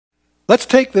Let's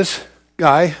take this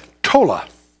guy, Tola.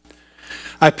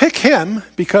 I pick him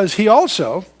because he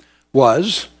also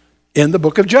was in the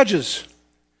book of Judges.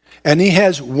 And he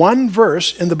has one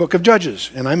verse in the book of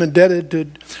Judges. And I'm indebted to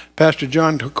Pastor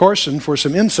John Corson for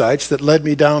some insights that led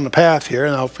me down the path here,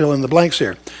 and I'll fill in the blanks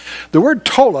here. The word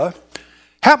Tola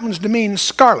happens to mean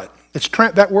scarlet.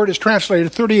 That word is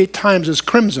translated 38 times as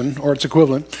crimson, or its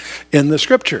equivalent, in the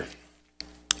scripture.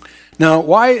 Now,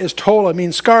 why does Tola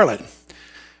mean scarlet?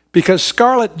 Because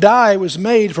scarlet dye was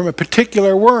made from a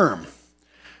particular worm.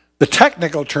 The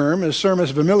technical term is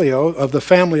Cermis vermilio of the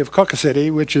family of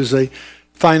Coccidae, which is a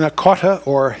Thynocotta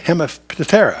or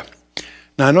Hemiptera.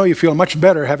 Now, I know you feel much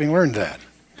better having learned that.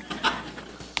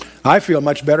 I feel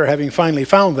much better having finally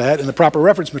found that in the proper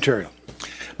reference material.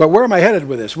 But where am I headed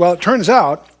with this? Well, it turns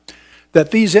out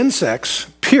that these insects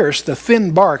pierce the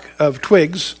thin bark of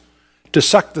twigs to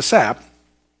suck the sap,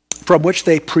 from which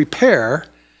they prepare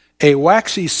a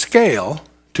waxy scale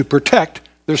to protect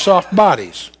their soft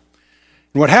bodies.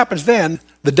 And what happens then,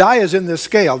 the dye is in this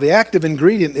scale. The active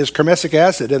ingredient is carmesic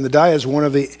acid, and the dye is one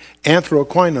of the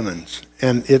anthraquinones.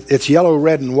 And it's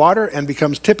yellow-red in water and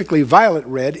becomes typically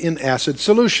violet-red in acid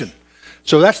solution.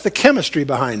 So that's the chemistry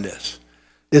behind this.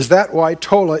 Is that why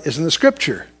Tola is in the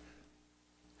scripture?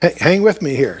 Hang with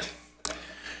me here.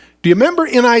 Do you remember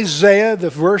in Isaiah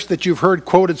the verse that you've heard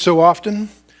quoted so often?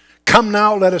 Come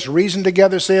now, let us reason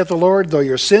together, saith the Lord. Though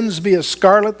your sins be as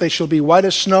scarlet, they shall be white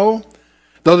as snow.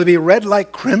 Though they be red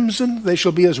like crimson, they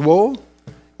shall be as wool.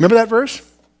 Remember that verse?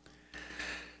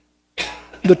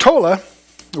 The Tola,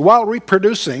 while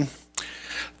reproducing,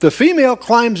 the female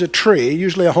climbs a tree,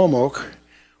 usually a holm oak,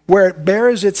 where it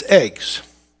bears its eggs.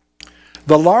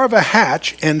 The larvae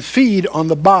hatch and feed on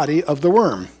the body of the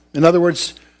worm. In other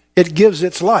words, it gives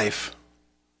its life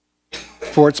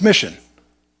for its mission.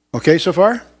 Okay so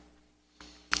far?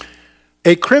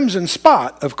 A crimson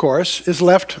spot, of course, is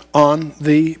left on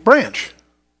the branch.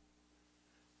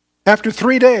 After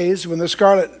 3 days, when the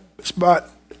scarlet spot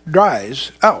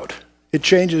dries out, it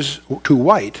changes to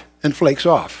white and flakes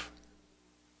off.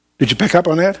 Did you pick up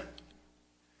on that?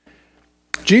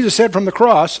 Jesus said from the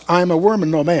cross, I am a worm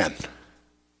and no man.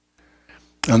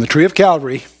 On the tree of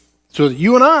Calvary, so that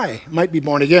you and I might be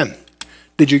born again.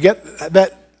 Did you get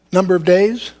that number of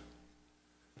days?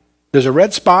 There's a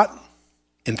red spot.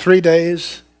 In 3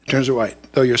 days, it turns to white.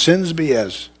 Though your sins be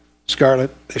as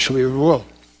scarlet, they shall be as wool.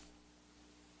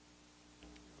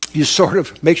 You sort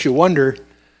of makes you wonder,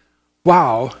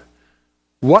 wow,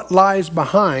 what lies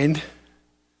behind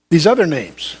these other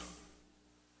names?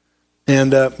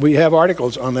 And we have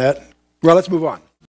articles on that. Well, let's move on.